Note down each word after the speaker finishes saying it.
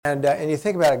And you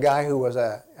think about a guy who was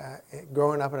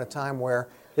growing up in a time where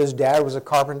his dad was a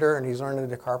carpenter and he's learning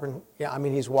to carpenter. Yeah, I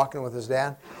mean, he's walking with his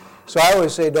dad. So I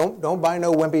always say, don't buy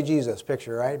no wimpy Jesus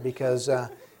picture, right? Because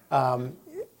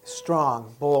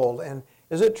strong, bold. And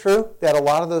is it true that a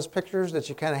lot of those pictures that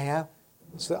you kind of have,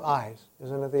 it's the eyes,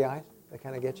 isn't it the eyes that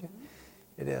kind of get you?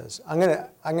 It is. I'm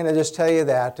gonna just tell you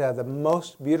that the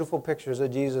most beautiful pictures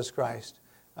of Jesus Christ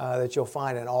that you'll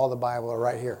find in all the Bible are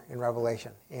right here in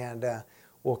Revelation. And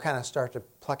we'll kind of start to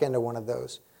pluck into one of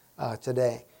those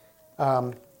today.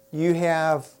 You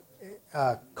have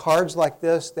cards like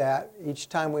this that each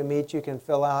time we meet you can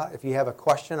fill out. If you have a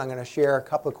question, I'm going to share a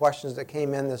couple of questions that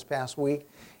came in this past week,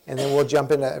 and then we'll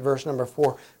jump into verse number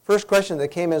 4. First question that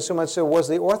came in, someone said, was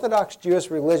the Orthodox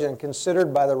Jewish religion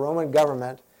considered by the Roman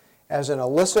government as an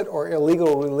illicit or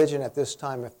illegal religion at this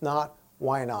time? If not,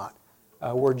 why not?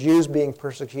 Were Jews being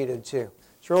persecuted too?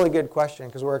 It's a really good question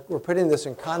because we're putting this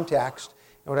in context.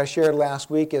 And what I shared last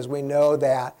week is we know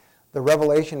that the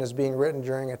Revelation is being written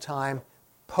during a time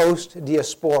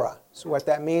post-diaspora. So what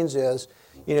that means is,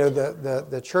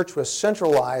 the church was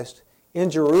centralized in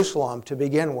Jerusalem to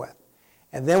begin with.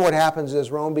 And then what happens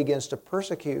is Rome begins to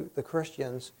persecute the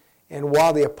Christians. And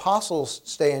while the apostles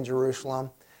stay in Jerusalem,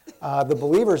 the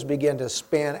believers begin to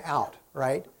span out,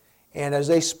 right? And as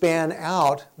they span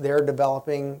out, they're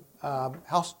developing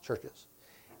house churches.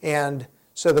 And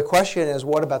so the question is,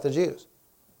 what about the Jews?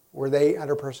 Were they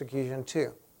under persecution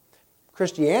too?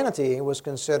 Christianity was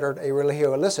considered a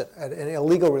illicit, an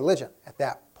illegal religion at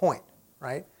that point,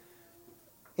 right?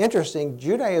 Interesting,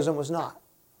 Judaism was not.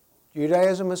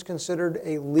 Judaism was considered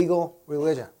a legal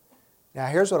religion. Now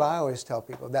here's what I always tell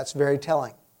people, that's very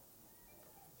telling.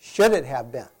 Should it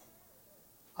have been?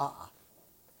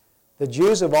 The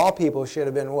Jews of all people should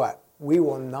have been what? We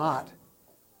will not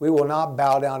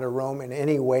bow down to Rome in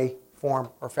any way, form,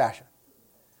 or fashion.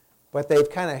 But they've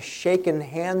kind of shaken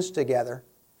hands together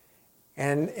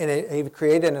and they've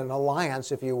created an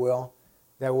alliance, if you will,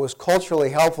 that was culturally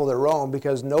helpful to Rome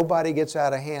because nobody gets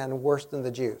out of hand worse than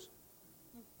the Jews.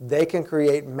 They can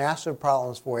create massive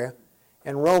problems for you,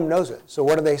 and Rome knows it. So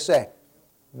what do they say?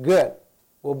 Good,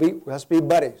 let's be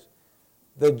buddies.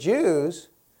 The Jews,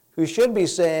 who should be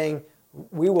saying,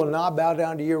 we will not bow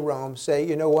down to you, Rome, say,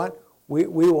 you know what? We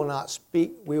will not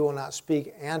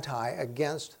speak anti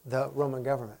against the Roman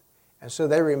government. And so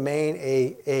they remain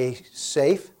a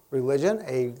safe religion,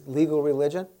 a legal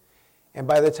religion. And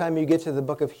by the time you get to the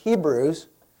book of Hebrews,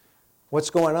 what's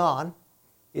going on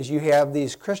is you have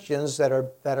these Christians that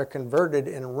are converted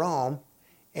in Rome,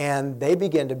 and they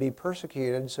begin to be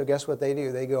persecuted. So guess what they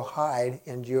do? They go hide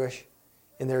in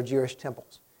their Jewish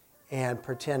temples and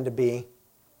pretend to be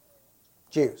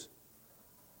Jews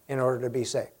in order to be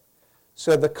safe.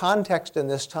 So the context in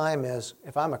this time is,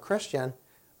 if I'm a Christian,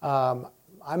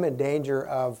 I'm in danger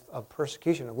of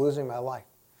persecution, of losing my life.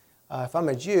 If I'm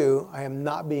a Jew, I am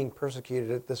not being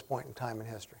persecuted at this point in time in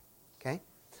history. Okay.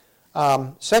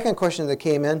 Second question that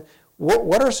came in,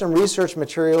 what are some research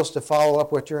materials to follow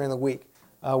up with during the week?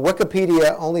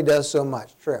 Wikipedia only does so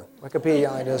much. True. Wikipedia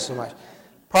only does so much.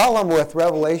 Problem with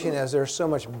Revelation is there's so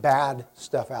much bad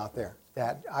stuff out there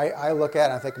that I look at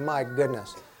and I think, my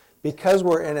goodness, because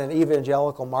we're in an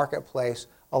evangelical marketplace,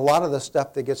 a lot of the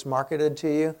stuff that gets marketed to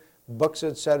you, books,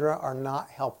 etc., are not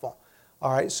helpful.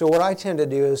 All right, so what I tend to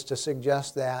do is to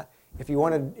suggest that if you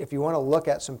want to look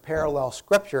at some parallel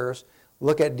scriptures,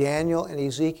 look at Daniel and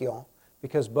Ezekiel,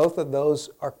 because both of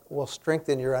those will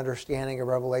strengthen your understanding of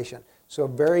Revelation. So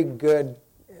very good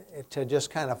to just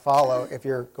kind of follow if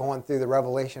you're going through the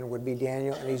Revelation would be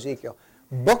Daniel and Ezekiel.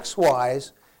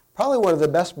 Books-wise, probably one of the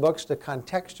best books to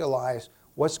contextualize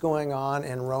what's going on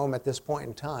in Rome at this point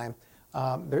in time.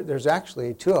 There's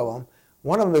actually two of them.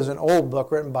 One of them is an old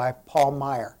book written by Paul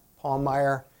Maier. Paul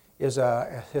Maier is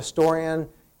a historian.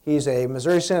 He's a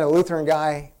Missouri Synod Lutheran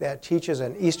guy that teaches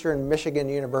at Eastern Michigan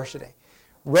University.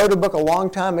 Wrote a book a long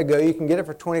time ago. You can get it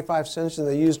for 25 cents in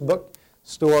the used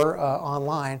bookstore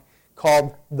online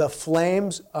called The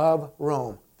Flames of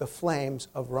Rome. The Flames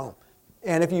of Rome.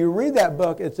 And if you read that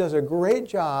book, it does a great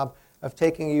job of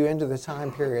taking you into the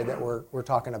time period that we're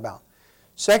talking about.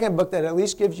 Second book that at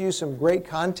least gives you some great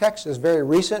context is very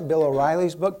recent, Bill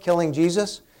O'Reilly's book, Killing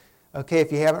Jesus. Okay,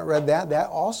 if you haven't read that, that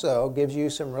also gives you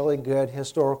some really good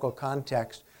historical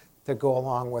context to go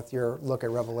along with your look at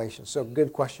Revelation. So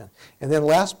good question. And then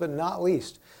last but not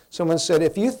least, someone said,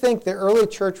 if you think the early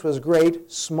church was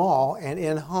great, small, and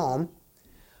in home,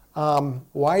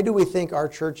 why do we think our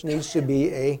church needs to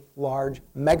be a large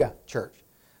mega church?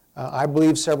 I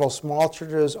believe several small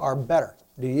churches are better.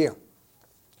 Do you?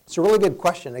 It's a really good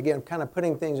question. Again, kind of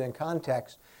putting things in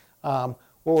context.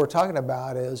 what we're talking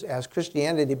about is as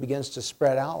Christianity begins to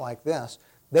spread out like this,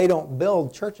 they don't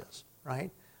build churches,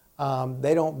 right?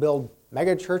 They don't build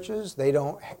mega churches. They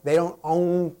don't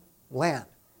own land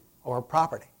or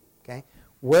property. Okay,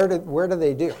 where do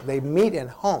they do? They meet in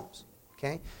homes.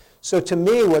 Okay, so to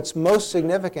me, what's most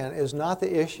significant is not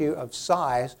the issue of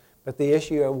size, but the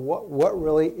issue of what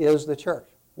really is the church.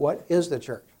 What is the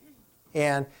church?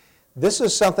 And this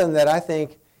is something that I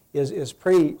think is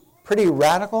pretty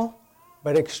radical,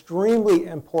 but extremely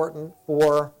important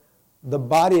for the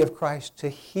body of Christ to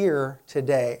hear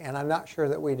today, and I'm not sure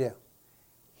that we do.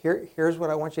 Here's what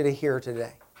I want you to hear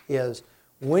today, is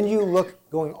when you look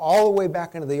going all the way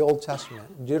back into the Old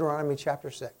Testament, Deuteronomy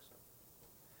chapter 6,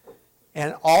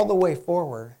 and all the way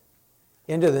forward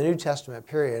into the New Testament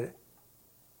period,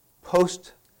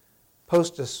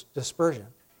 post-dispersion,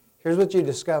 here's what you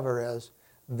discover is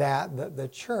that the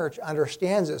church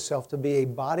understands itself to be a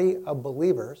body of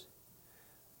believers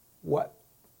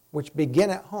which begin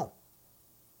at home.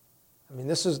 I mean,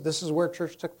 this is where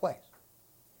church took place.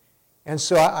 And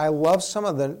so I love some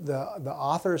of the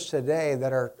authors today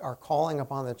that are calling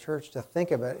upon the church to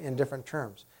think of it in different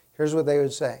terms. Here's what they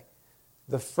would say.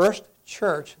 The first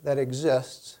church that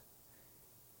exists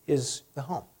is the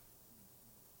home.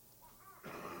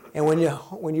 And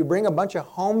when you bring a bunch of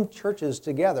home churches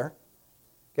together,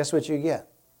 guess what you get?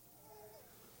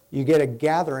 You get a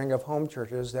gathering of home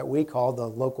churches that we call the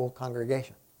local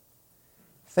congregation.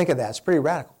 Think of that. It's pretty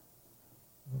radical.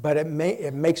 But it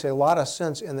makes a lot of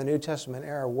sense in the New Testament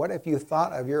era. What if you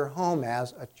thought of your home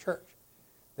as a church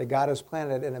that God has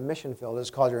planted in a mission field? It's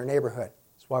called your neighborhood.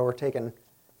 That's why we're taking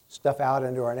stuff out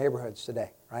into our neighborhoods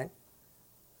today, right?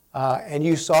 And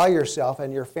you saw yourself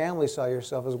and your family saw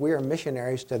yourself as we are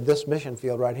missionaries to this mission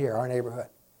field right here, our neighborhood.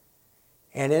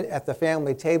 And at the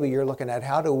family table, you're looking at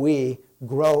how do we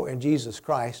grow in Jesus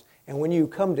Christ. And when you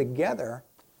come together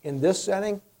in this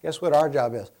setting, guess what our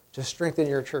job is? To strengthen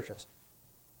your churches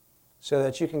so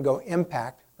that you can go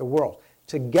impact the world.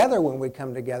 Together, when we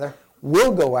come together,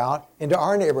 we'll go out into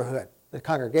our neighborhood, the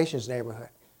congregation's neighborhood,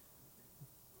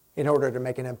 in order to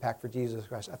make an impact for Jesus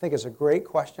Christ. I think it's a great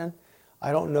question.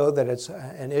 I don't know that it's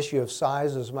an issue of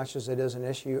size as much as it is an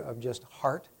issue of just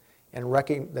heart and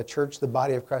the church, the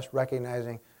body of Christ,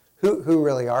 recognizing who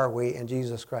really are we in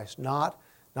Jesus Christ. Not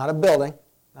a building,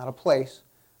 not a place,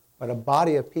 but a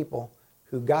body of people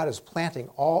who God is planting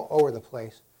all over the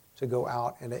place to go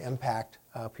out and to impact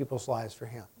people's lives for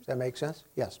Him. Does that make sense?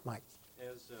 Yes, Mike.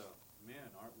 As men,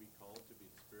 aren't we called to be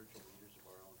the spiritual leaders of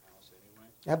our own house anyway?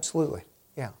 Absolutely,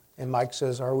 yeah. And Mike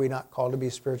says, are we not called to be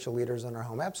spiritual leaders in our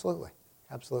home? Absolutely,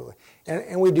 absolutely.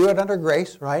 And we do it under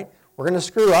grace, right? We're going to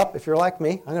screw up. If you're like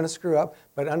me, I'm going to screw up.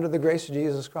 But under the grace of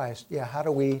Jesus Christ, yeah, how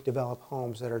do we develop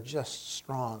homes that are just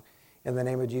strong in the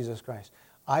name of Jesus Christ?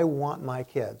 I want my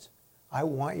kids, I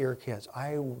want your kids,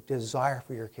 I desire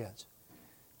for your kids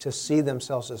to see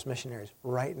themselves as missionaries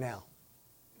right now.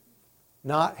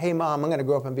 Not, hey, Mom, I'm going to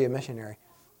grow up and be a missionary.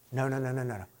 No.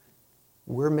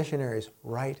 We're missionaries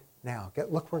right now.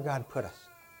 Look where God put us.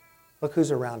 Look who's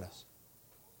around us.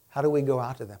 How do we go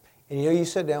out to them? And you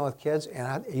sit down with kids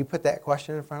and you put that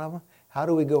question in front of them. How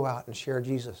do we go out and share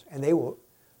Jesus? And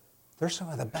they're some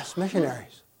of the best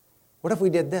missionaries. What if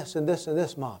we did this and this and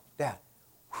this, Mom, Dad?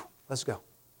 Whew, let's go.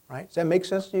 Right? Does that make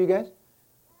sense to you guys?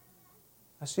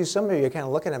 I see some of you kind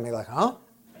of looking at me like, huh?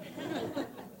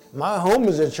 My home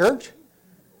is a church?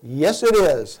 Yes, it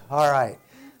is. All right.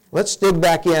 Let's dig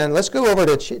back in. Let's go over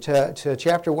to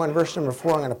chapter 1, verse number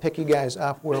 4. I'm going to pick you guys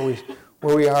up where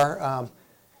we are.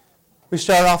 We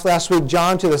started off last week,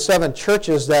 John to the 7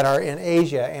 churches that are in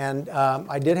Asia. And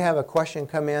I did have a question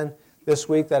come in this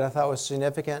week that I thought was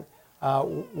significant.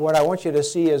 What I want you to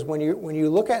see is when you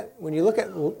look at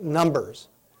numbers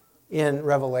in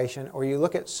Revelation, or you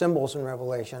look at symbols in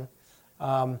Revelation,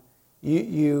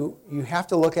 you have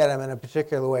to look at them in a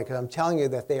particular way, because I'm telling you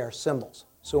that they are symbols.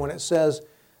 So when it says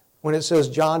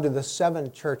John to the 7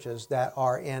 churches that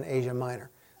are in Asia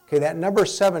Minor, okay, that number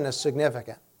 7 is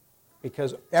significant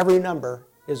because every number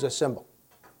is a symbol.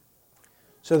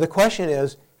 So the question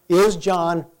is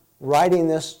John writing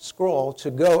this scroll to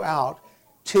go out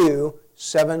to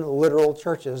 7 literal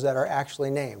churches that are actually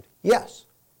named? Yes.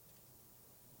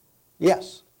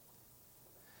 Yes.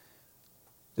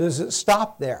 Does it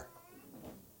stop there?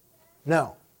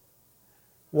 No.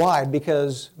 Why?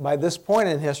 Because by this point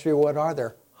in history, what are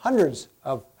there? Hundreds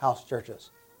of house churches,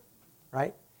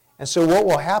 right? And so what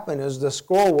will happen is the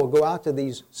scroll will go out to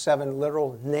these 7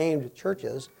 literal named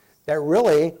churches that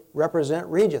really represent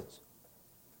regions.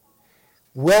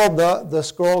 Will the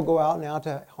scroll go out now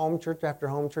to home church after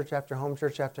home church after home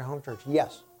church after home church?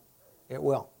 Yes, it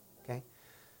will. Okay.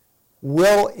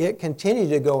 will it continue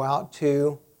to go out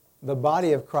to the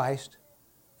body of Christ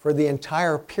for the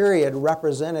entire period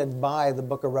represented by the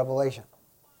book of Revelation?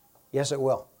 Yes, it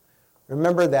will.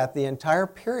 Remember that the entire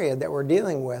period that we're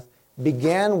dealing with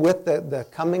began with the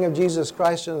coming of Jesus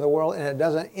Christ into the world, and it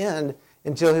doesn't end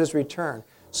until his return.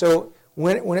 So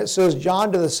when it says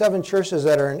John to the 7 churches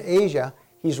that are in Asia,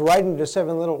 he's writing to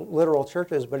 7 literal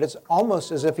churches, but it's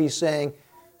almost as if he's saying,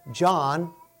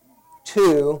 John,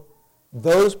 to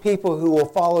those people who will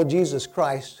follow Jesus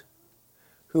Christ,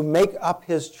 who make up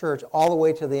his church all the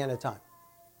way to the end of time.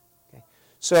 Okay?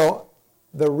 So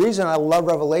the reason I love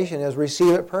Revelation is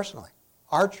receive it personally.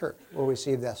 Our church will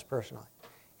receive this personally.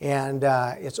 And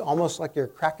it's almost like you're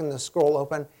cracking the scroll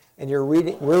open and we're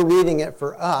reading it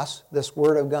for us, this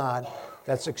Word of God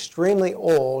that's extremely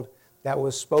old, that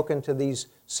was spoken to these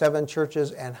 7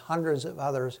 churches and hundreds of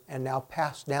others and now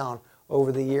passed down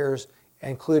over the years,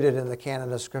 included in the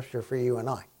canon of Scripture for you and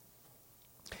I.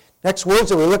 Next words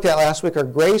that we looked at last week are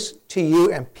grace to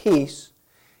you and peace.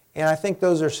 And I think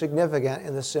those are significant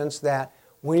in the sense that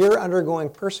when you're undergoing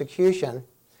persecution,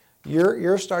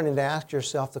 you're starting to ask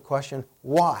yourself the question,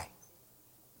 why?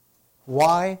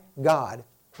 Why, God,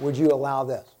 would you allow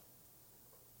this?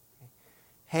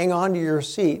 Hang on to your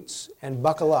seats and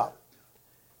buckle up.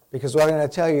 Because what I'm going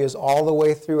to tell you is all the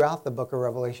way throughout the book of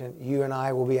Revelation, you and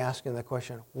I will be asking the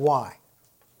question, why?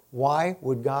 Why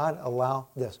would God allow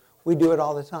this? We do it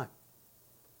all the time,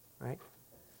 right?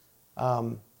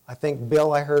 I think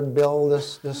I heard Bill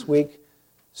this week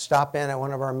stop in at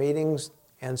one of our meetings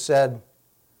and said,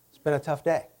 it's been a tough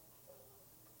day.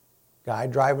 Guy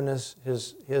driving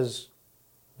his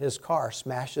car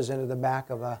smashes into the back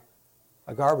of a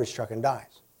garbage truck and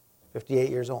dies, 58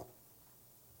 years old.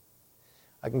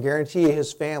 I can guarantee you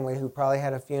his family, who probably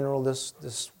had a funeral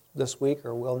this week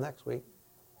or will next week,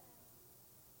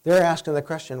 they're asking the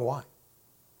question, why?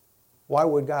 Why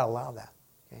would God allow that?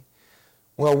 Okay.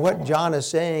 Well, what John is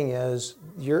saying is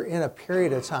you're in a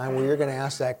period of time where you're going to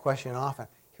ask that question often.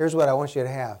 Here's what I want you to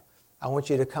have. I want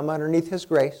you to come underneath his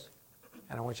grace,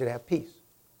 and I want you to have peace.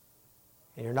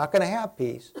 And you're not going to have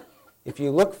peace if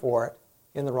you look for it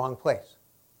in the wrong place.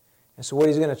 And so what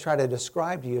he's going to try to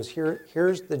describe to you is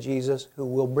here's the Jesus who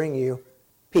will bring you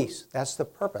peace. That's the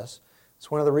purpose. It's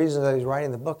one of the reasons that he's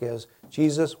writing the book is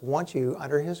Jesus wants you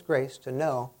under his grace to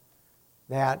know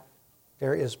that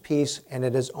there is peace and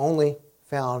it is only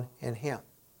found in him.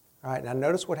 All right, now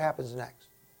notice what happens next.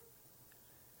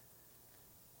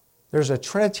 There's a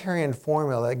Trinitarian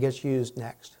formula that gets used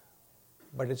next,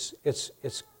 but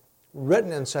it's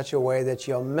written in such a way that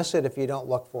you'll miss it if you don't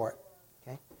look for it.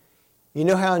 Okay? You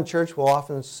know how in church we'll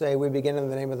often say we begin in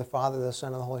the name of the Father, the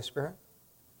Son, and the Holy Spirit?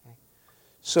 Okay?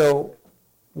 So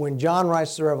when John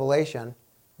writes the Revelation,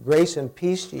 grace and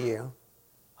peace to you,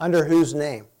 under whose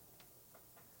name?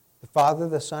 The Father,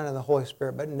 the Son, and the Holy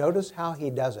Spirit. But notice how he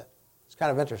does it. It's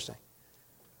kind of interesting.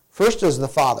 First is the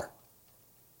Father.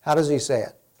 How does he say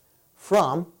it?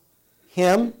 From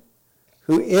him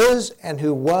who is and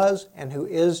who was and who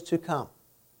is to come.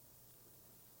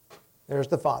 There's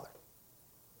the Father.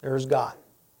 There's God,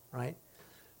 right?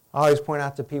 I always point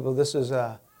out to people this is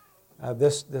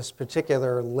this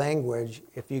particular language,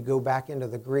 if you go back into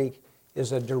the Greek,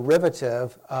 is a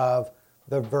derivative of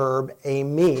the verb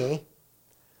eimi,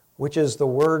 which is the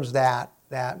words that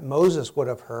Moses would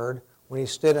have heard when he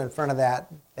stood in front of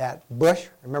that bush.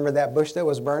 Remember that bush that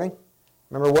was burning?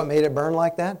 Remember what made it burn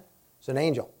like that? It's an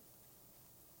angel.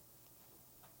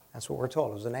 That's what we're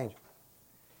told. It was an angel.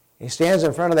 He stands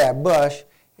in front of that bush,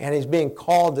 and he's being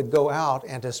called to go out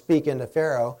and to speak into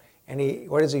Pharaoh. And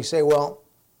what does he say? Well,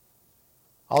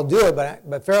 I'll do it,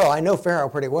 but Pharaoh, I know Pharaoh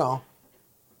pretty well.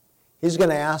 He's going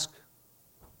to ask,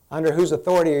 under whose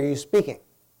authority are you speaking?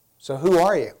 So who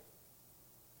are you?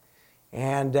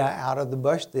 And out of the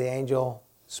bush, the angel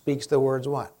speaks the words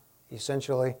what?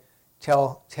 Essentially,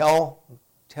 tell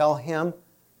him,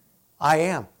 I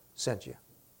am sent you.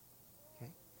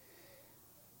 Okay.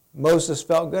 Moses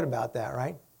felt good about that,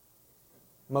 right?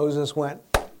 Moses went,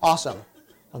 awesome.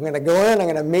 I'm going to go in, I'm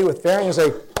going to meet with Pharaoh and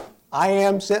say, I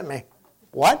am sent me.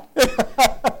 What?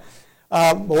 But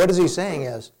what is he saying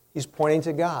is, he's pointing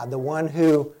to God, the one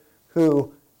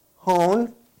who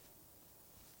hon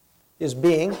is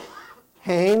being,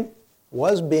 hain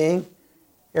was being,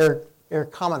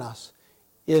 erkomenos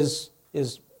is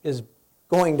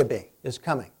going to be, is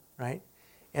coming, right?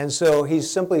 And so he's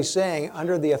simply saying,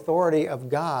 under the authority of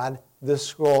God, this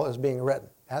scroll is being written.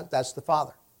 That's the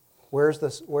Father. Where's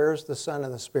the Son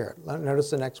and the Spirit?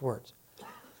 Notice the next words.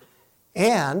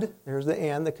 And, there's the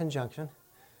and, the conjunction,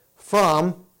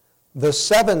 from the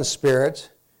 7 spirits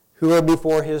who are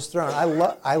before his throne.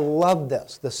 I love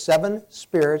this. The 7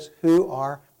 spirits who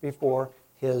are before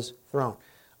his throne.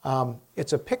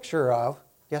 It's a picture of,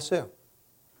 guess who?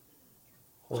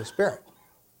 Holy Spirit.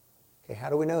 Okay, how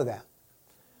do we know that?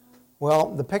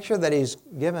 Well, the picture that he's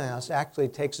given us actually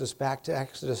takes us back to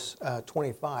Exodus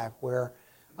 25, where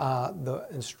the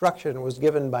instruction was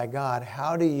given by God,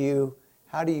 how do you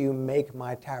make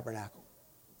my tabernacle?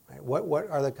 Right? What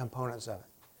are the components of it?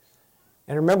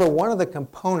 And remember, one of the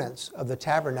components of the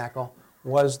tabernacle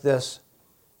was this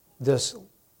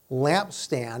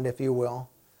lampstand, if you will,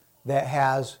 that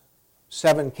has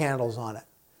 7 candles on it.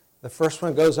 The first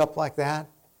one goes up like that,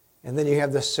 and then you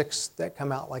have the 6 that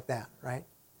come out like that, right?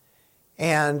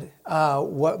 And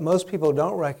what most people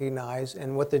don't recognize,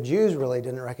 and what the Jews really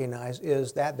didn't recognize,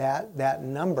 is that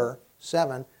number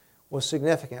 7 was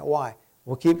significant. Why?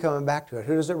 We'll keep coming back to it.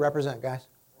 Who does it represent, guys?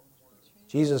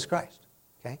 Jesus Christ.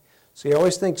 Okay? So you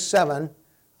always think 7,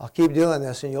 I'll keep doing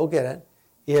this and you'll get it,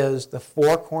 is the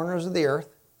 4 corners of the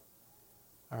earth,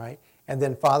 all right? And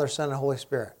then Father, Son, and Holy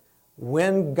Spirit.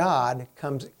 When God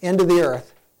comes into the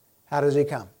earth, how does he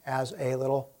come? As a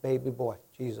little baby boy,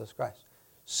 Jesus Christ.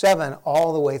 7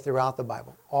 all the way throughout the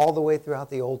Bible, all the way throughout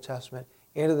the Old Testament,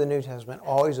 into the New Testament,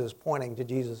 always is pointing to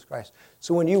Jesus Christ.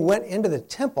 So when you went into the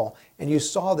temple and you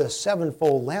saw this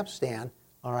 7-fold lampstand,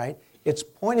 all right, it's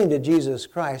pointing to Jesus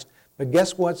Christ, but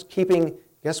guess what's keeping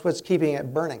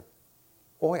it burning?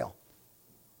 Oil.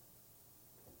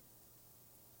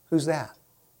 Who's that?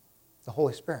 The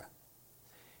Holy Spirit.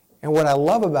 And what I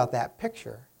love about that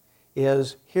picture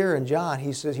is here in John,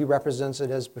 he says he represents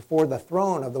it as before the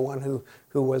throne of the one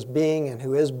who was being and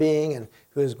who is being and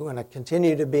who is going to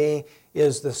continue to be,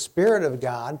 is the Spirit of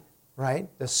God, right?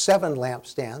 The 7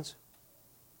 lampstands.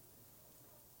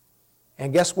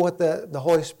 And guess what the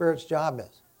Holy Spirit's job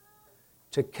is?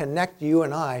 To connect you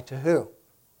and I to who?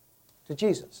 To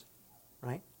Jesus,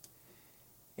 right?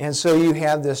 And so you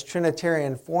have this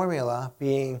Trinitarian formula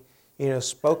being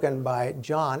spoken by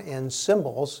John in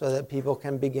symbols so that people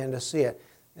can begin to see it.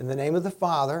 In the name of the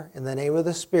Father, in the name of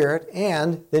the Spirit,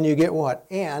 and then you get what?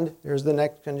 And, there's the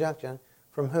next conjunction,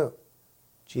 from who?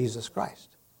 Jesus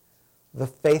Christ, the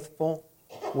faithful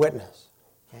witness.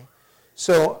 Okay?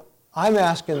 So I'm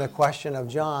asking the question of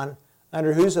John,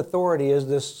 under whose authority is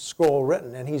this scroll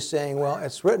written? And he's saying, well,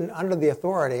 it's written under the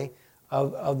authority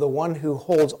of the one who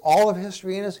holds all of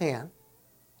history in his hand,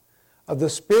 of the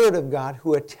Spirit of God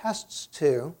who attests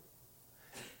to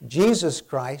Jesus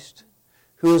Christ,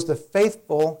 who is the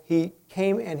faithful, he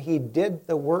came and he did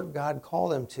the work God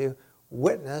called him to,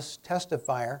 witness,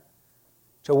 testifier,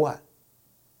 to what?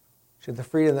 To the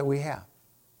freedom that we have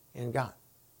in God.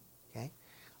 Okay?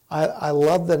 I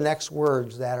love the next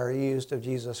words that are used of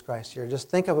Jesus Christ here. Just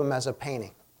think of him as a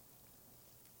painting.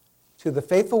 To the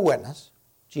faithful witness,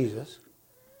 Jesus,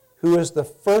 who is the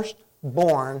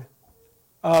firstborn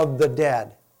of the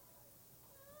dead.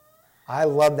 I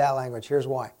love that language. Here's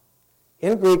why.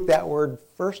 In Greek, that word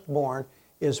firstborn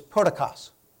is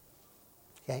protokos.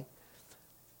 Okay?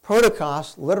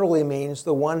 Protokos literally means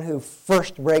the one who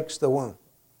first breaks the womb.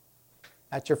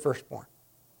 That's your firstborn.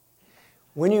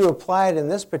 When you apply it in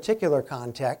this particular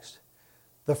context,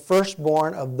 the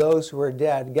firstborn of those who are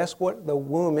dead, guess what the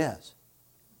womb is?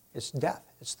 It's death.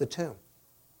 It's the tomb.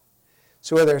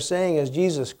 So what they're saying is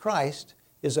Jesus Christ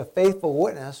is a faithful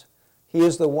witness. He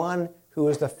is the one who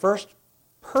is the first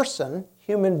person,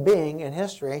 human being in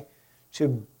history,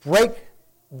 to break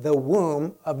the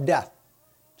womb of death,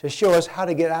 to show us how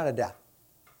to get out of death.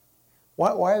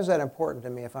 Why is that important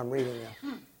to me if I'm reading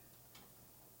this?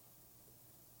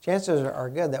 Chances are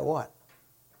good that what?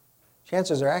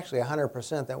 Chances are actually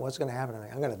 100% that what's going to happen to me?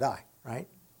 I'm going to die, right?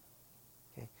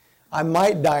 Okay. I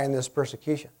might die in this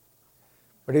persecution.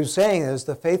 What he was saying is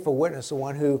the faithful witness, the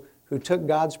one who took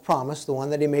God's promise, the one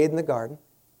that he made in the garden,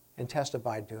 and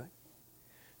testified to it,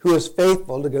 who was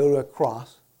faithful to go to a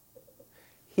cross.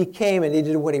 He came and he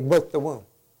did what? He broke the womb.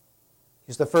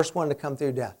 He's the first one to come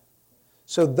through death.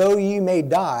 So though you may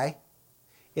die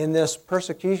in this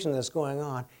persecution that's going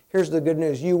on, here's the good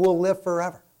news. You will live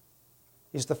forever.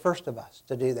 He's the first of us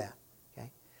to do that.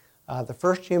 Okay? The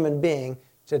first human being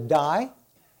to die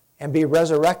and be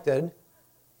resurrected,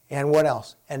 and what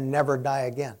else? And never die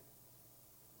again.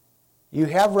 You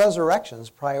have resurrections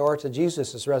prior to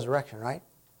Jesus' resurrection, right?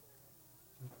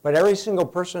 But every single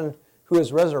person who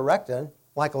is resurrected,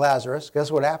 like Lazarus, guess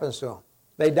what happens to them?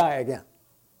 They die again.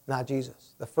 Not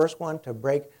Jesus. The first one to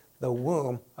break the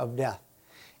womb of death.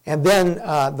 And then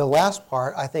the last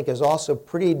part, I think, is also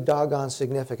pretty doggone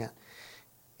significant.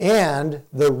 And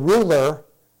the ruler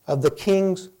of the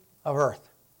kings of earth.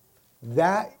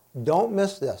 Don't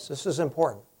miss this. This is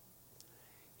important.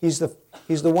 He's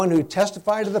the one who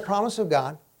testified to the promise of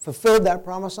God, fulfilled that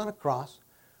promise on a cross,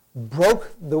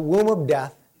 broke the womb of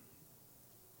death,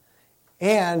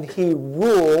 and he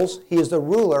rules, he is the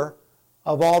ruler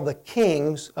of all the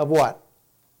kings of what?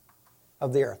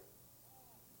 Of the earth.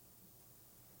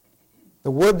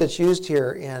 The word that's used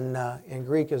here in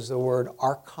Greek is the word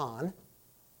archon.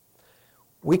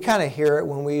 We kind of hear it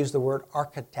when we use the word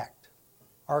architect.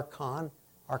 Archon,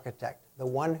 architect, the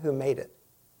one who made it,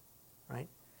 right?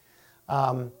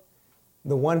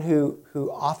 The one who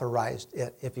authorized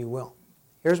it, if you will.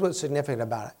 Here's what's significant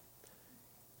about it.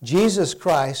 Jesus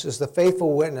Christ is the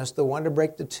faithful witness, the one to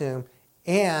break the tomb,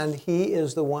 and he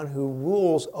is the one who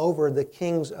rules over the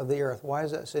kings of the earth. Why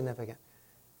is that significant?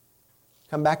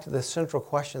 Come back to the central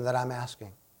question that I'm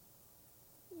asking.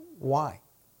 Why?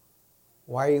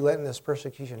 Why are you letting this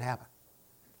persecution happen?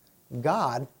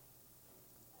 God,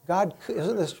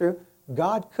 isn't this true?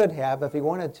 God could have, if he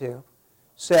wanted to,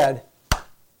 said,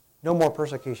 no more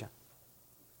persecution.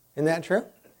 Isn't that true?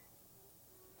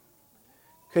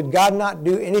 Could God not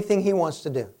do anything he wants to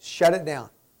do? Shut it down.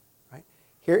 Right?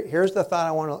 Here's the thought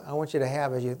I want you to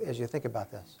have as you think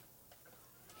about this.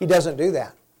 He doesn't do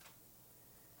that.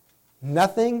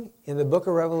 Nothing in the book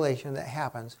of Revelation that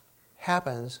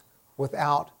happens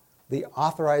without the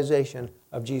authorization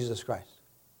of Jesus Christ.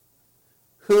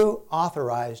 Who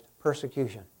authorized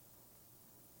persecution?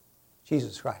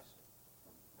 Jesus Christ.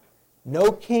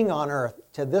 No king on earth,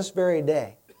 to this very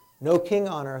day, no king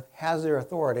on earth has their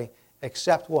authority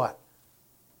except what?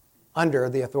 Under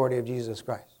the authority of Jesus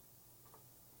Christ.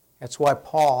 That's why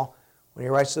Paul, when he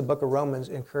writes the book of Romans,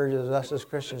 encourages us as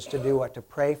Christians to do what? To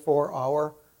pray for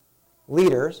our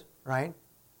leaders, right?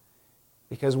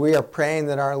 Because we are praying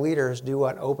that our leaders do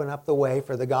what? Open up the way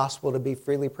for the gospel to be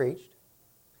freely preached.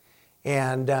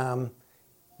 And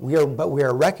we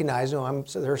are recognizing, I'm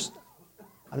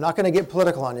not going to get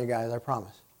political on you guys, I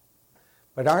promise.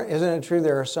 But isn't it true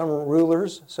there are some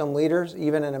rulers, some leaders,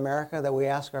 even in America, that we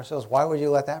ask ourselves, why would you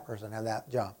let that person have that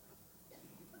job?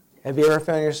 Have you ever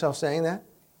found yourself saying that?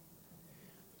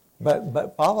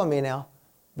 But follow me now.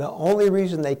 The only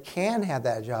reason they can have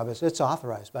that job is it's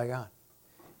authorized by God.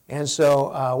 And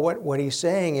so what he's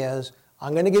saying is,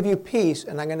 I'm going to give you peace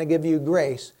and I'm going to give you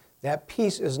grace. That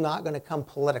peace is not going to come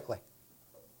politically.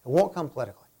 It won't come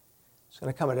politically. It's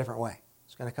going to come a different way.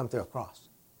 It's going to come through a cross.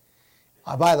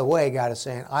 By the way, God is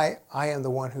saying, I am the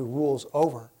one who rules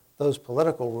over those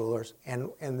political rulers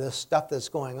and this stuff that's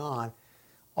going on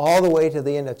all the way to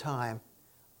the end of time.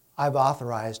 I've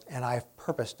authorized and I've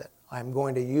purposed it. I'm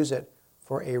going to use it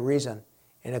for a reason,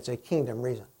 and it's a kingdom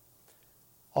reason.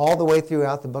 All the way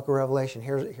throughout the book of Revelation,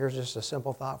 here's just a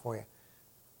simple thought for you.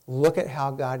 Look at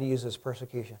how God uses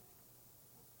persecution.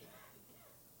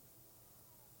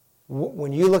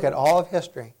 When you look at all of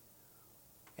history,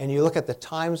 and you look at the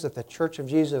times that the Church of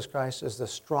Jesus Christ is the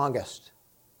strongest,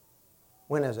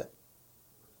 when is it?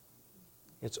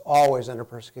 It's always under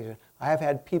persecution. I have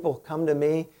had people come to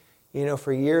me,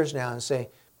 for years now and say,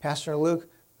 Pastor Luke,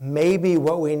 maybe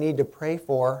what we need to pray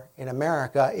for in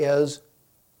America is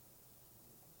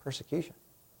persecution.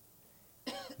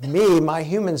 Me, my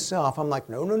human self, I'm like,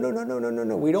 no,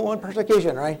 we don't want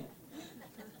persecution, right?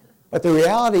 But the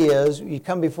reality is, you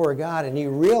come before God and you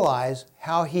realize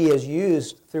how he has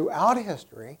used throughout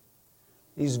history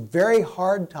these very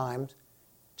hard times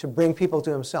to bring people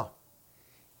to himself.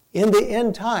 In the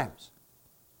end times,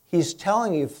 he's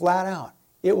telling you flat out,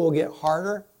 it will get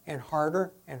harder and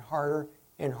harder and harder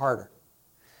and harder.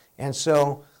 And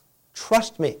so,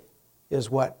 trust me, is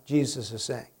what Jesus is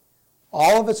saying.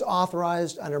 All of it's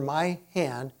authorized under my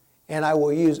hand, and I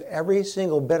will use every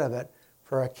single bit of it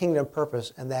for a kingdom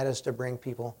purpose, and that is to bring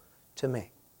people to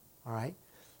me. All right?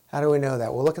 How do we know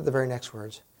that? We'll look at the very next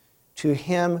words. To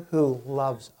him who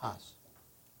loves us.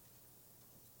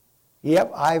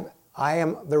 Yep, I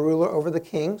am the ruler over the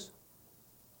kings.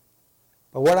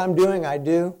 But what I'm doing, I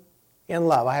do in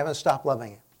love. I haven't stopped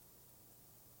loving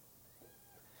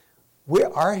it.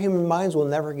 Our human minds will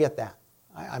never get that.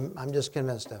 I'm just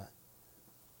convinced of it.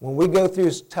 When we go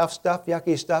through tough stuff,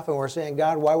 yucky stuff, and we're saying,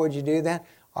 God, why would you do that?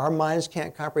 Our minds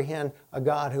can't comprehend a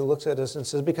God who looks at us and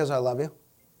says, because I love you.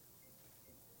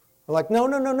 We're like, no,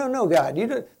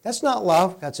 God. That's not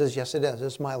love. God says, yes, it is.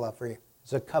 It's my love for you.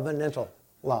 It's a covenantal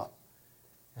love.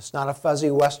 It's not a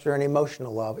fuzzy Western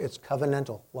emotional love. It's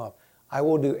covenantal love. I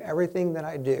will do everything that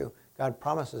I do. God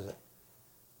promises it.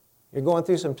 You're going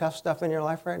through some tough stuff in your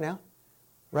life right now?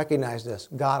 Recognize this.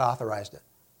 God authorized it.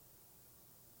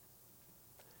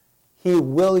 He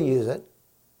will use it,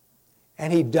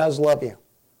 and he does love you.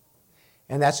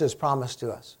 And that's his promise to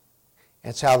us.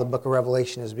 It's how the book of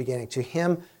Revelation is beginning. To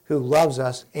him who loves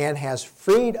us and has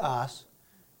freed us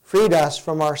freed us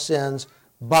from our sins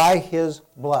by his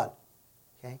blood.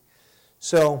 Okay?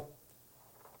 So,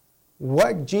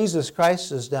 what Jesus Christ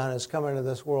has done is come into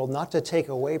this world not to take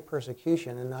away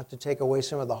persecution and not to take away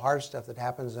some of the hard stuff that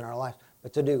happens in our lives,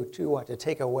 but to what? To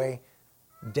take away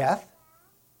death.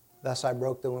 Thus I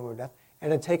broke the womb of death.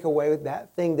 And to take away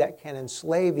that thing that can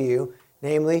enslave you,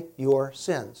 namely your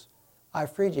sins. I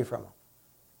freed you from them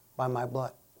by my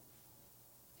blood.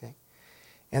 Okay?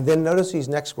 And then notice these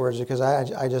next words because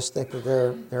I just think that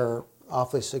they're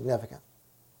awfully significant.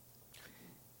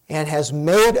 And has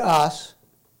made us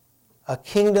a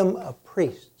kingdom of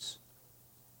priests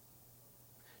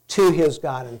to his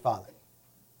God and Father.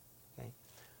 Okay?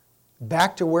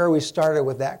 Back to where we started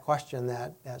with that question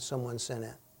that someone sent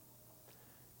in.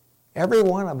 Every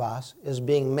one of us is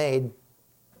being made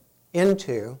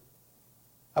into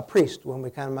a priest when we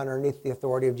come underneath the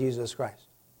authority of Jesus Christ.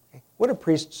 Okay? What do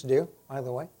priests do, by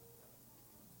the way?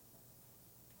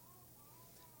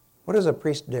 What does a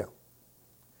priest do?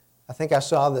 I think I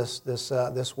saw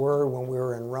this word when we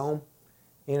were in Rome,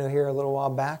 here a little while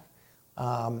back.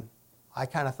 I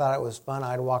kind of thought it was fun.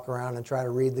 I'd walk around and try to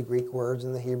read the Greek words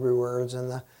and the Hebrew words and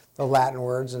the Latin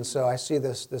words. And so I see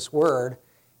this word,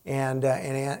 and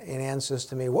Ann says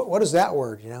to me, what is that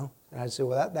word, And I'd say,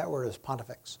 well, that word is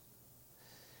pontifex.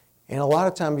 And a lot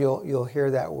of times you'll hear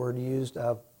that word used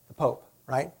of the Pope,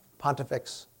 right?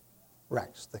 Pontifex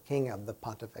Rex, the king of the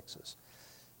pontifexes.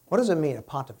 What does it mean, a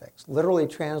pontifex? Literally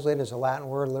translated as a Latin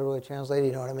word, literally translated,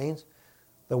 you know what it means?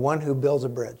 The one who builds a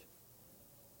bridge.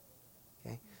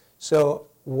 Okay? So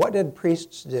what did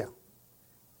priests do?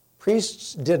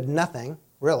 Priests did nothing,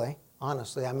 really,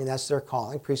 honestly. I mean, that's their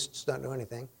calling. Priests don't do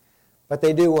anything. But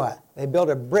they do what? They build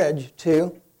a bridge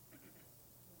to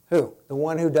who? The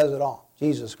one who does it all,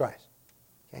 Jesus Christ.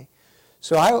 Okay?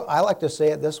 So I like to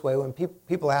say it this way. When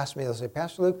people ask me, they'll say,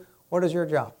 Pastor Luke, what is your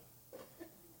job?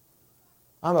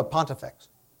 I'm a pontifex.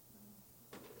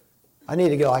 I need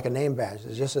to get like a name badge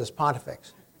that just says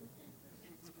pontifex.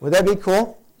 Would that be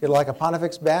cool? Get like a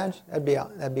pontifex badge?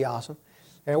 That'd be awesome.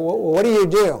 And what do you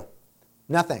do?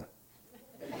 Nothing.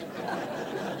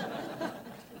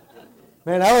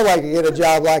 Man, I would like to get a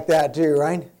job like that too,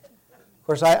 right? Of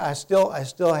course, I still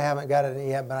haven't got it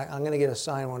yet, but I'm going to get a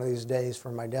sign one of these days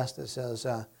for my desk that says,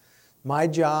 "My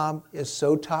job is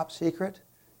so top secret,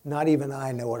 not even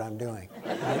I know what I'm doing."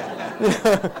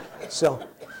 So,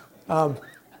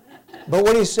 but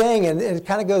what he's saying, and it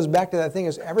kind of goes back to that thing,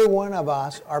 is every one of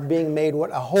us are being made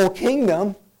what? A whole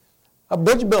kingdom of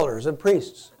bridge builders, of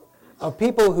priests, of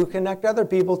people who connect other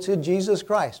people to Jesus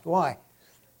Christ. Why?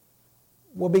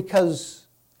 Well, because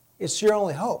it's your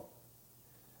only hope.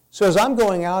 So as I'm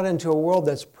going out into a world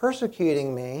that's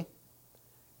persecuting me,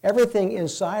 everything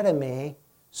inside of me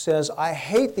says, I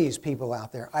hate these people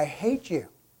out there. I hate you.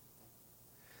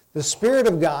 The Spirit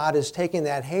of God is taking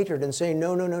that hatred and saying,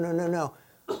 no, no, no, no, no, no.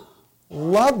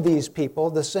 Love these people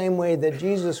the same way that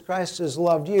Jesus Christ has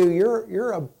loved you.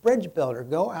 You're a bridge builder.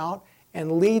 Go out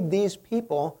and lead these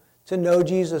people to know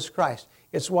Jesus Christ.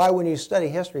 It's why when you study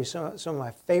history, some of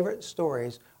my favorite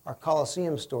stories are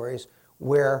Colosseum stories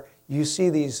where you see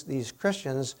these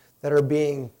Christians that are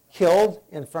being killed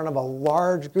in front of a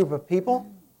large group of people,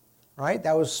 right?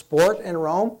 That was sport in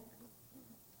Rome.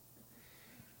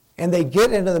 And they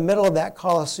get into the middle of that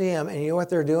Colosseum, and you know what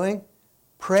they're doing?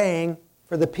 Praying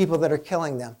for the people that are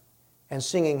killing them and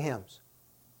singing hymns.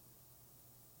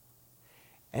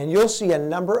 And you'll see a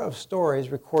number of stories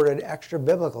recorded extra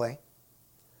biblically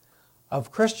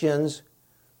of Christians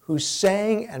who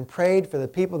sang and prayed for the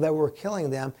people that were killing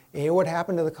them. And you know what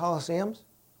happened to the Colosseums?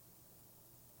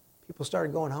 People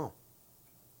started going home.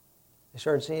 They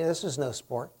started saying, this is no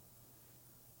sport.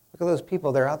 Look at those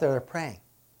people. They're out there, they're praying.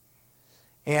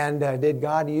 And did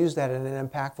God use that in an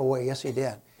impactful way? Yes, He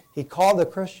did. He called the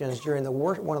Christians during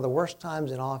one of the worst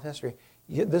times in all of history.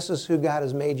 This is who God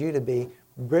has made you to be.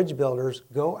 Bridge builders,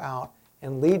 go out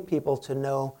and lead people to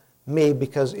know me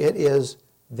because it is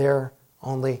their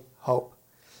only hope.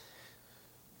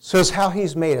 So it's how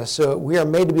He's made us. So we are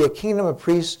made to be a kingdom of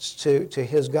priests to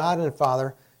His God and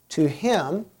Father. To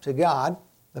Him, to God,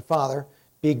 the Father,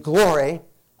 be glory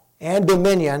and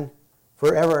dominion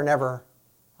forever and ever.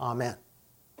 Amen.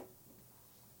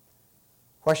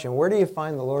 Question, where do you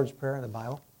find the Lord's Prayer in the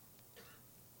Bible?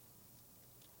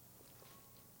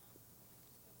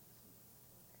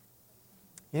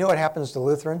 You know what happens to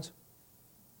Lutherans?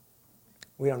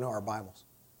 We don't know our Bibles.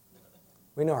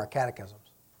 We know our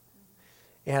catechisms.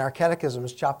 And our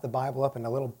catechisms chop the Bible up into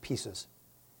little pieces.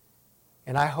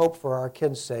 And I hope for our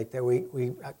kids' sake that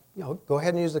we go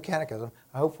ahead and use the catechism.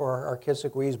 I hope for our kids'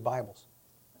 sake we use Bibles.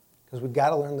 Because we've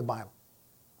got to learn the Bible.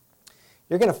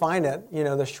 You're going to find it,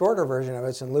 the shorter version of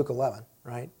it's in Luke 11,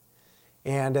 right?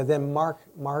 And then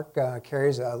Mark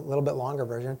carries a little bit longer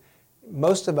version.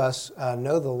 Most of us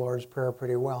know the Lord's Prayer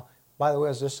pretty well. By the way,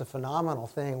 it's just a phenomenal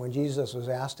thing. When Jesus was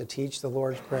asked to teach the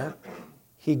Lord's Prayer,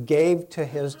 he gave to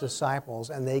his disciples,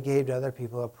 and they gave to other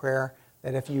people, a prayer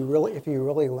that if you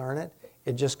really learn it,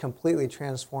 it just completely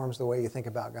transforms the way you think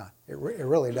about God. It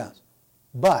really does.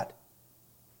 But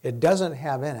it doesn't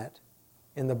have in it,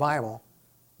 in the Bible,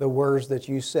 the words that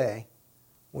you say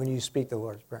when you speak the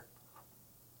Lord's Prayer.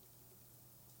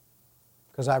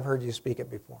 Because I've heard you speak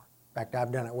it before. In fact,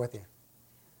 I've done it with you.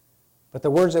 But the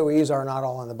words that we use are not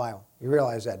all in the Bible. You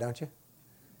realize that, don't you?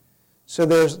 So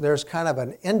there's kind of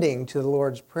an ending to the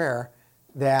Lord's Prayer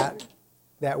that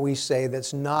we say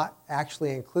that's not actually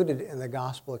included in the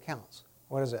gospel accounts.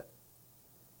 What is it?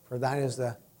 For thine is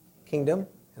the kingdom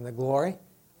and the glory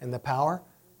and the power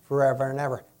forever and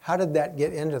ever. How did that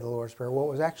get into the Lord's Prayer? What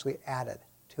was actually added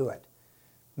to it?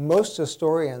 Most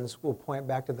historians will point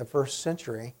back to the first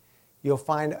century. You'll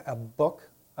find a book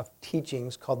of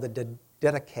teachings called the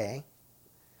Didache.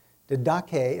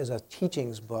 Didache is a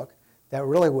teachings book that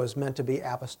really was meant to be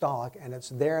apostolic, and it's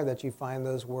there that you find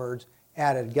those words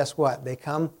added. Guess what?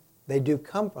 They do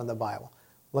come from the Bible.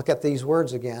 Look at these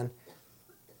words again.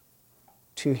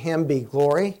 To him be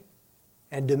glory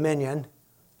and dominion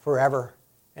forever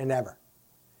and ever.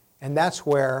 And that's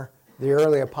where the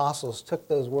early apostles took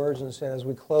those words and said, as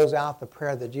we close out the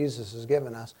prayer that Jesus has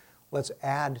given us, let's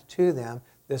add to them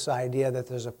this idea that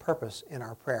there's a purpose in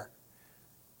our prayer.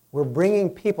 We're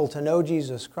bringing people to know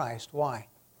Jesus Christ. Why?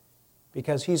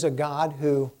 Because he's a God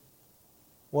who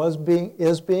is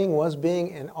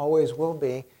being, and always will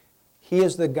be. He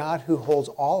is the God who holds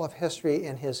all of history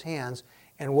in his hands.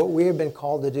 And what we have been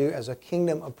called to do as a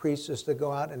kingdom of priests is to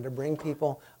go out and to bring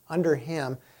people under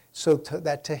him so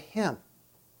that to him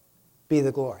be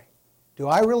the glory. Do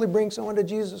I really bring someone to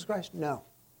Jesus Christ? No.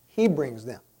 He brings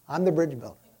them. I'm the bridge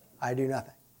builder. I do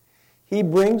nothing. He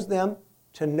brings them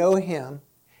to know him,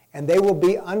 and they will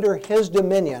be under his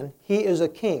dominion. He is a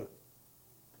king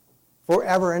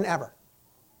forever and ever.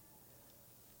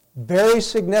 Very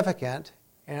significant,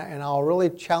 and I'll really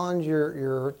challenge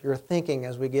your thinking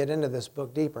as we get into this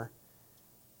book deeper.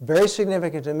 Very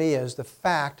significant to me is the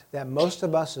fact that most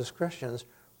of us as Christians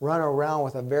run around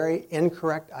with a very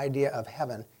incorrect idea of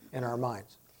heaven in our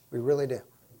minds. We really do.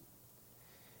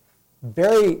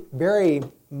 Very, very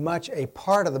much a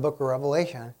part of the book of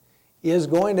Revelation is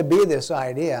going to be this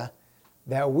idea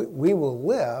that we will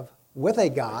live with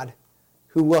a God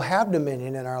who will have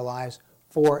dominion in our lives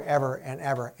forever and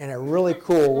ever in a really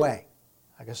cool way.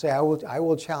 Like I say, I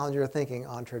will challenge your thinking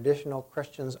on traditional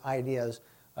Christians' ideas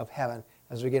of heaven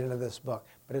as we get into this book.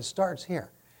 But it starts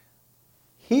here.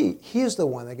 He is the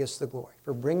one that gets the glory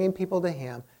for bringing people to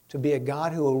him, to be a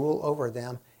God who will rule over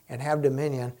them and have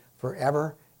dominion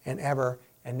forever and ever.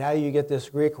 And now you get this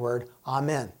Greek word,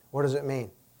 amen. What does it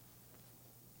mean?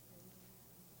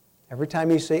 Every time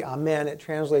you say amen, it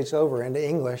translates over into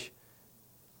English,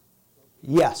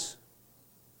 yes,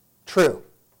 true,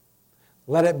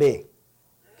 let it be.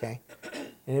 Okay?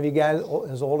 Any of you guys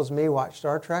as old as me watch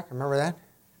Star Trek? Remember that?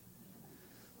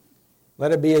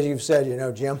 Let it be as you've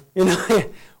said, Jim.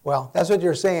 Well, that's what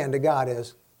you're saying to God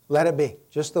is, let it be,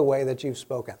 just the way that you've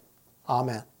spoken.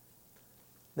 Amen.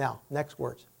 Now, next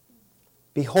words.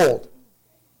 Behold,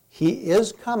 he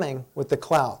is coming with the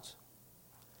clouds.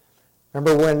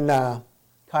 Remember when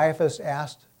Caiaphas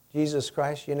asked Jesus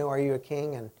Christ, are you a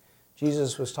king? And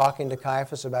Jesus was talking to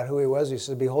Caiaphas about who he was. He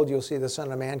said, behold, you'll see the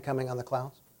Son of Man coming on the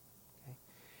clouds. Okay?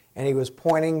 And he was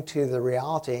pointing to the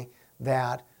reality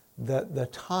that the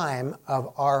time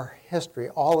of our history,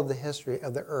 all of the history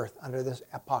of the earth under this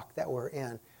epoch that we're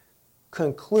in,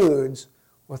 concludes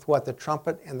with what the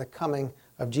trumpet and the coming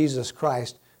of Jesus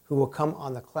Christ, who will come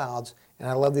on the clouds. And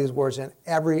I love these words, and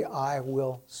every eye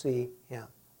will see him.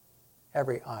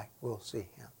 Every eye will see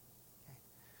him. Okay.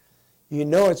 You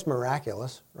know it's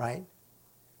miraculous, right?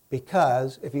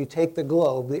 Because if you take the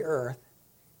globe, the earth,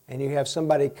 and you have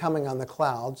somebody coming on the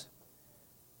clouds,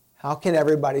 how can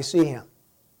everybody see him?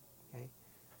 Okay.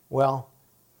 Well,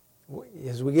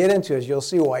 as we get into it, you'll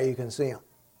see why you can see him.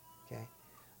 Okay.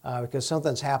 Because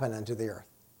something's happening to the earth.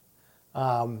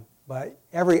 But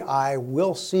every eye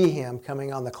will see him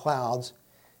coming on the clouds.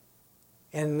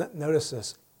 And notice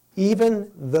this.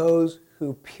 Even those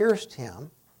who pierced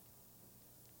him,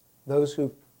 those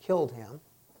who killed him,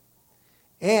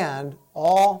 and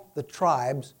all the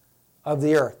tribes of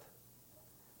the earth.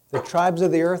 The tribes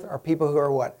of the earth are people who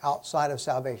are what? Outside of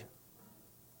salvation.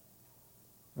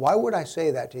 Why would I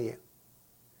say that to you?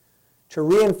 To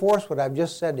reinforce what I've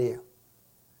just said to you.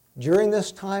 during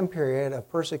this time period of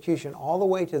persecution all the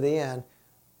way to the end,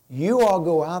 you all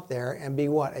go out there and be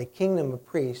what? A kingdom of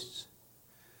priests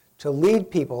to lead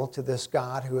people to this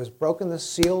God who has broken the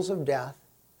seals of death,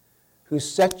 who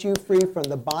set you free from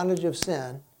the bondage of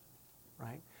sin,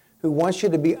 right? Who wants you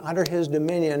to be under his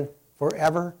dominion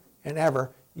forever and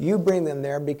ever. You bring them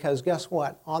there because guess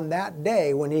what? On that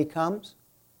day when he comes,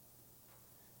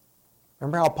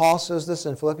 remember how Paul says this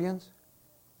in Philippians?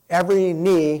 Every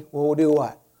knee will do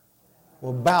what?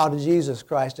 Will bow to Jesus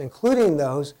Christ, including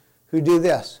those who do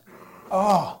this.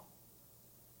 Oh,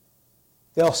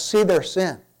 they'll see their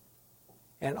sin.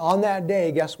 And on that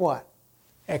day, guess what?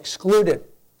 Excluded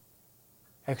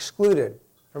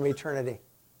from eternity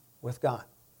with God.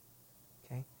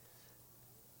 Okay?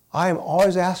 I am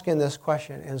always asking this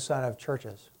question inside of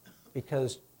churches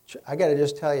because I got to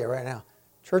just tell you right now,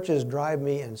 churches drive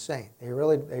me insane. They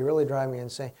really drive me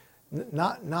insane.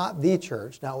 Not the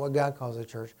church, not what God calls a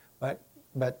church, but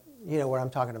you know what I'm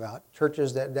talking about.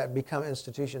 Churches that become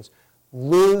institutions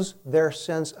lose their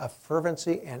sense of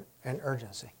fervency and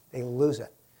urgency. They lose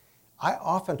it. I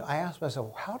ask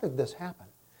myself, how did this happen?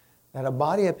 That a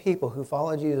body of people who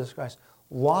follow Jesus Christ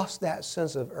lost that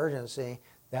sense of urgency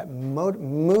that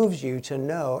moves you to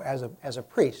know as a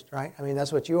priest, right? I mean,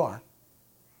 that's what you are.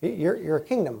 You're a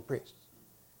kingdom priest.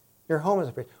 Your home is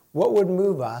a priest. What would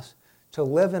move us to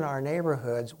live in our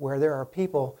neighborhoods where there are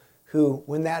people who,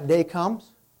 when that day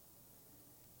comes,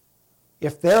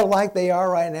 if they're like they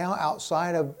are right now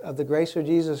outside of the grace of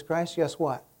Jesus Christ, guess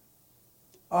what?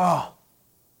 Oh,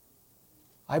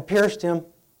 I pierced him.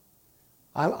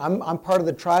 I'm part of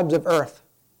the tribes of earth.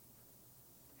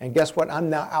 And guess what? I'm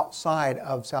now outside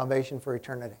of salvation for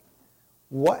eternity.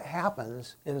 What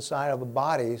happens inside of the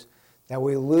bodies that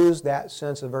we lose that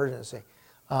sense of urgency?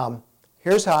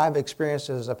 Here's how I've experienced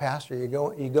it as a pastor. You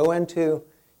go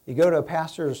to a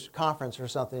pastor's conference or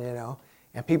something, you know,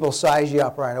 and people size you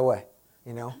up right away,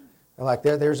 you know. They're like,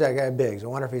 there's that guy Biggs. I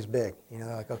wonder if he's big. You know,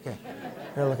 they're like, okay.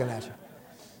 They're looking at you.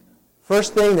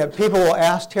 First thing that people will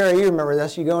ask, Terry, you remember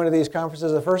this, you go into these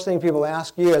conferences, the first thing people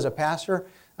ask you as a pastor,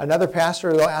 another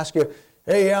pastor will ask you,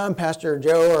 hey, I'm Pastor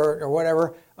Joe or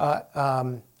whatever,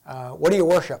 what do you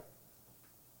worship?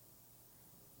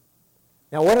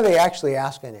 Now, what are they actually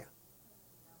asking you?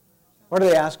 What are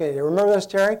they asking you? Remember this,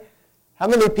 Terry? How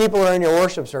many people are in your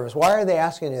worship service? Why are they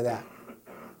asking you that?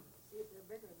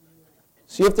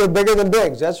 See if they're bigger than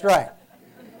Biggs. That's right.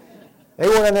 They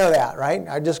want to know that, right?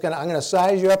 I'm going to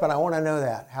size you up, and I want to know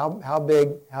that. How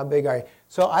big are you?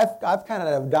 So I've kind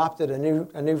of adopted a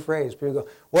new phrase. People go,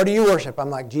 "What do you worship?"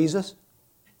 I'm like, Jesus.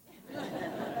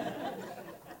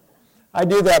 I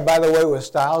do that, by the way, with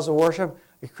styles of worship.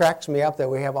 It cracks me up that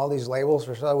we have all these labels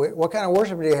for stuff. What kind of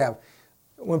worship do you have?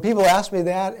 When people ask me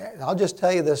that, I'll just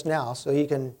tell you this now, so you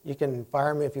can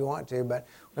fire me if you want to. But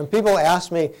when people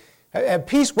ask me, at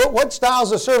peace, what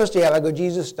styles of service do you have? I go,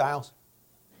 Jesus styles.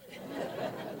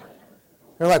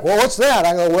 They're like, well, what's that?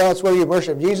 I go, well, it's where you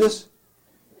worship Jesus.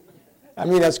 I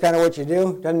mean, that's kind of what you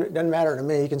do. Doesn't matter to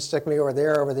me. You can stick me over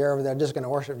there. I'm just going to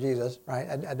worship Jesus, right?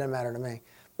 It doesn't matter to me.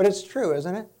 But it's true,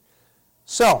 isn't it?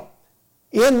 So,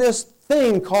 in this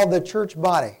thing called the church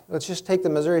body, let's just take the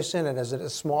Missouri Synod as a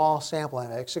small sample,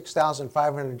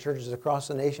 6,500 churches across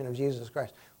the nation of Jesus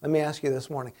Christ. Let me ask you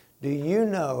this morning, do you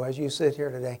know, as you sit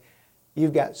here today,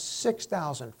 you've got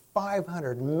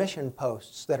 6,500 mission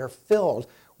posts that are filled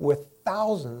with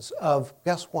thousands of,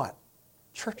 guess what,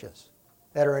 churches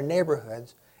that are in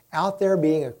neighborhoods out there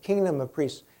being a kingdom of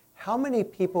priests. How many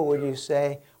people would you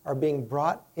say are being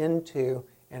brought into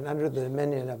and under the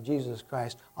dominion of Jesus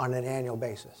Christ on an annual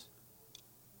basis?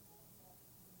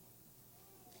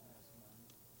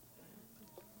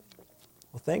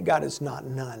 Well, thank God it's not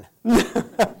none.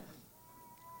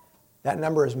 That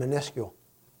number is minuscule.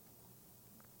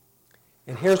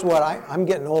 And here's what, I'm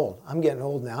getting old. I'm getting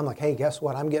old now. I'm like, hey, guess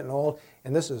what? I'm getting old,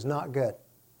 and this is not good.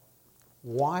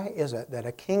 Why is it that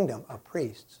a kingdom of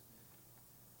priests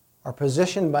are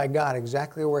positioned by God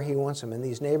exactly where he wants them in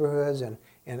these neighborhoods and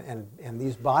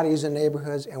these bodies in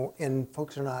neighborhoods, and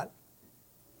folks are not?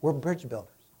 We're bridge builders.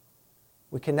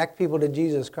 We connect people to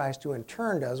Jesus Christ, who in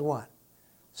turn does what?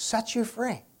 Sets you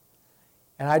free.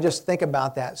 And I just think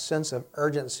about that sense of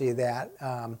urgency that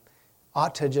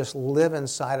ought to just live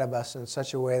inside of us in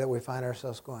such a way that we find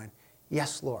ourselves going,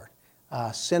 yes, Lord,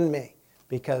 send me.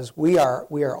 Because we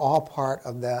are all part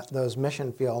of those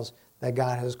mission fields that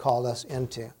God has called us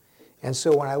into. And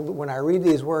so when I read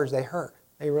these words, they hurt.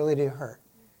 They really do hurt.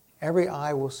 Every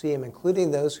eye will see him,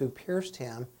 including those who pierced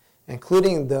him,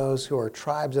 including those who are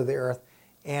tribes of the earth.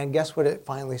 And guess what it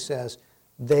finally says?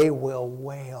 They will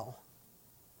wail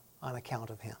on account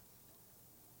of him.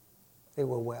 They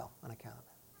will wail on account of him.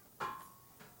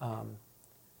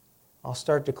 I'll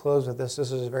start to close with this.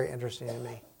 This is very interesting to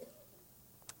me.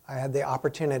 I had the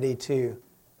opportunity to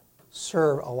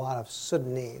serve a lot of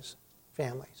Sudanese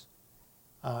families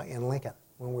in Lincoln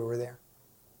when we were there.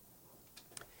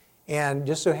 And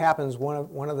just so happens,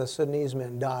 one of the Sudanese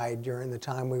men died during the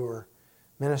time we were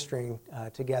ministering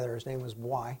together. His name was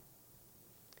Bwai.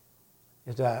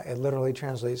 It literally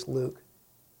translates Luke.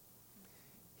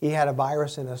 He had a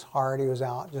virus in his heart. He was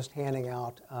out just handing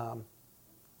out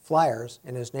flyers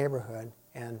in his neighborhood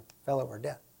and fell over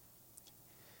dead.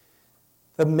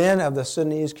 The men of the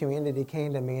Sudanese community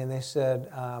came to me and they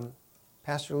said,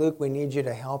 Pastor Luke, we need you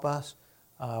to help us.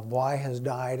 Bwai has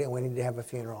died and we need to have a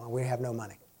funeral and we have no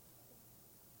money.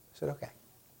 I said, okay.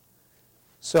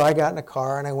 So I got in a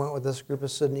car and I went with this group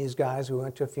of Sudanese guys. We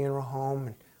went to a funeral home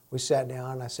and we sat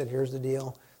down and I said, here's the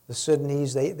deal. The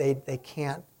Sudanese,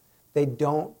 they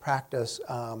don't practice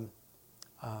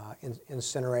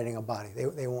incinerating a body.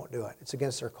 They won't do it. It's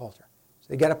against their culture. So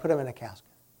they got to put them in a casket.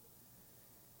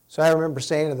 So I remember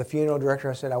saying to the funeral director,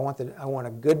 I said, I want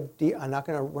a good deal.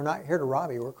 We're not here to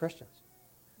rob you. We're Christians.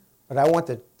 But I want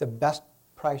the best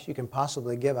price you can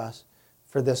possibly give us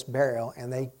for this burial.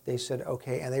 And they said,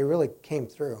 okay. And they really came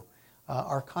through.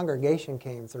 Our congregation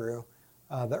came through.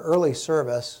 The early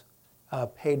service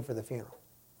paid for the funeral.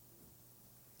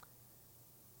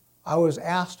 I was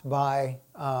asked by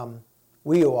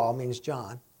Weual, means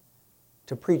John,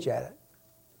 to preach at it.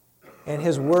 And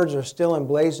his words are still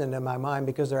emblazoned in my mind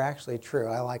because they're actually true.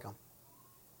 I like them.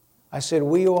 I said,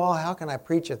 Weual, how can I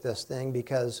preach at this thing?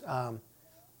 Because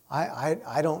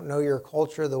I don't know your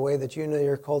culture the way that you know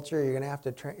your culture. You're going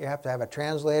to have to have a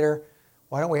translator.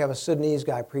 Why don't we have a Sudanese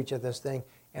guy preach at this thing?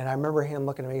 And I remember him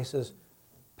looking at me. He says,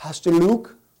 Pastor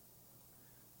Luke,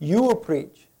 you will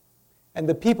preach, and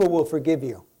the people will forgive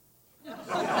you.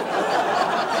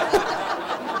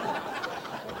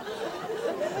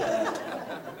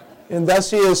 And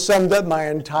thus he has summed up my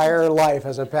entire life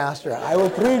as a pastor. I will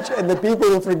preach and the people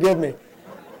will forgive me.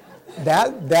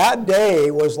 That day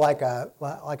was like a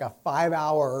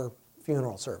 5-hour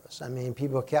funeral service. I mean,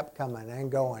 people kept coming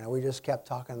and going, and we just kept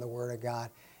talking the Word of God.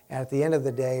 And at the end of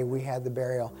the day, we had the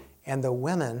burial. And the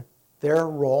women, their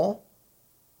role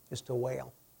is to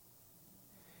wail.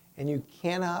 And you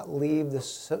cannot leave the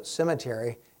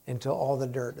cemetery until all the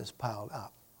dirt is piled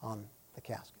up on the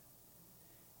casket.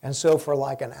 And so for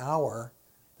like an hour,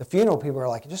 the funeral people are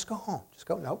like, just go home. Just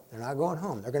go. Nope, they're not going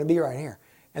home. They're going to be right here.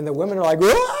 And the women are like,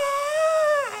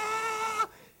 Aah!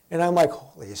 And I'm like,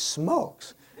 holy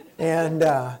smokes. And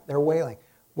they're wailing.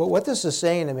 Well, what this is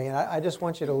saying to me, and I just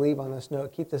want you to leave on this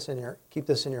note, keep this in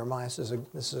your mind,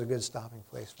 this is a good stopping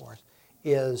place for us,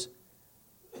 is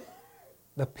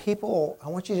the people, I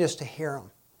want you just to hear them,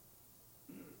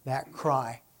 that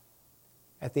cry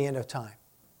at the end of time.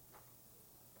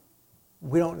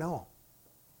 We don't know him.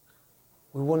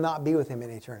 We will not be with him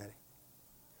in eternity.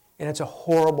 And it's a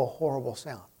horrible, horrible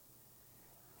sound.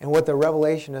 And what the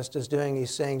revelationist is doing,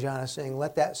 John is saying,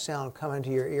 let that sound come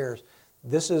into your ears.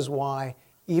 This is why,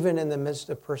 even in the midst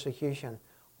of persecution,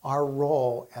 our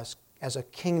role as a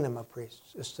kingdom of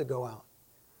priests is to go out.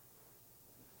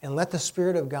 And let the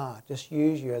Spirit of God just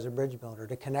use you as a bridge builder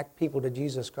to connect people to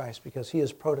Jesus Christ, because he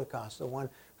is Protokos, the one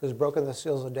who has broken the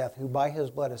seals of death, who by his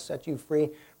blood has set you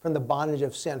free from the bondage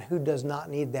of sin. Who does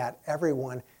not need that?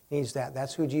 Everyone needs that.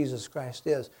 That's who Jesus Christ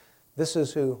is. This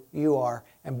is who you are.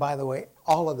 And by the way,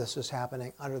 all of this is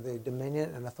happening under the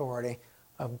dominion and authority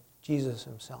of Jesus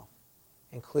himself,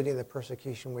 including the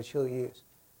persecution which he'll use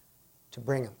to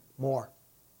bring him more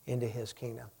into his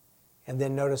kingdom. And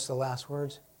then notice the last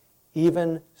words.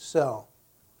 Even so,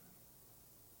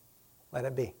 let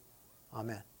it be.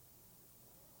 Amen.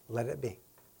 Let it be.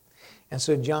 And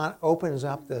so John opens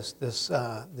up this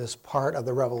part of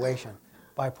the revelation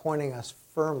by pointing us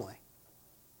firmly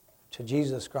to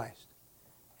Jesus Christ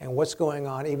and what's going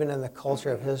on even in the culture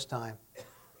of his time.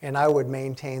 And I would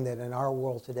maintain that in our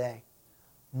world today,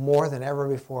 more than ever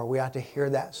before, we ought to hear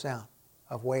that sound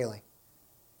of wailing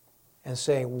and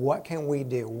say, what can we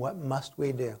do? What must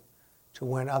we do to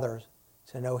win others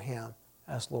to know him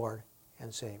as Lord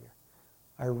and Savior?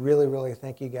 I really, really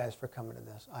thank you guys for coming to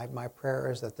this. My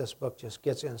prayer is that this book just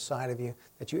gets inside of you,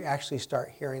 that you actually start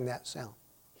hearing that sound.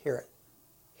 Hear it.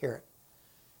 Hear it.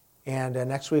 And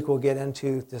next week we'll get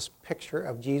into this picture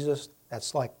of Jesus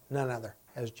that's like none other,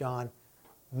 as John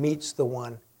meets the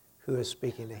one who is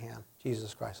speaking to him,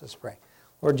 Jesus Christ. Let's pray.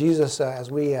 Lord Jesus, as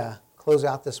we close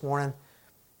out this morning,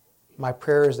 my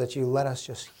prayer is that you let us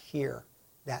just hear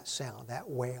that sound, that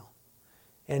wail.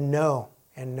 And know,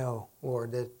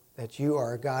 Lord, that you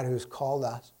are a God who's called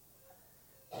us,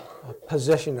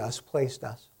 positioned us, placed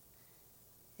us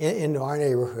into our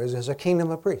neighborhoods as a kingdom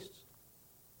of priests.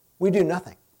 We do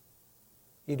nothing.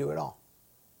 You do it all.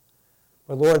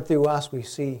 But Lord, through us, we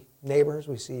see neighbors,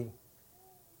 we see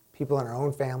people in our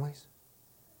own families.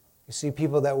 We see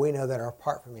people that we know that are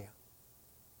apart from you.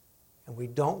 And we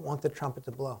don't want the trumpet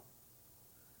to blow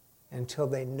until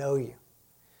they know you.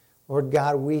 Lord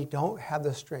God, we don't have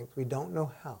the strength. We don't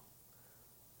know how.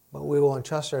 But we will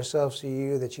entrust ourselves to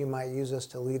you that you might use us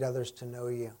to lead others to know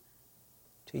you.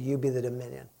 To you be the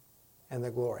dominion and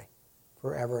the glory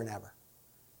forever and ever.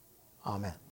 Amen.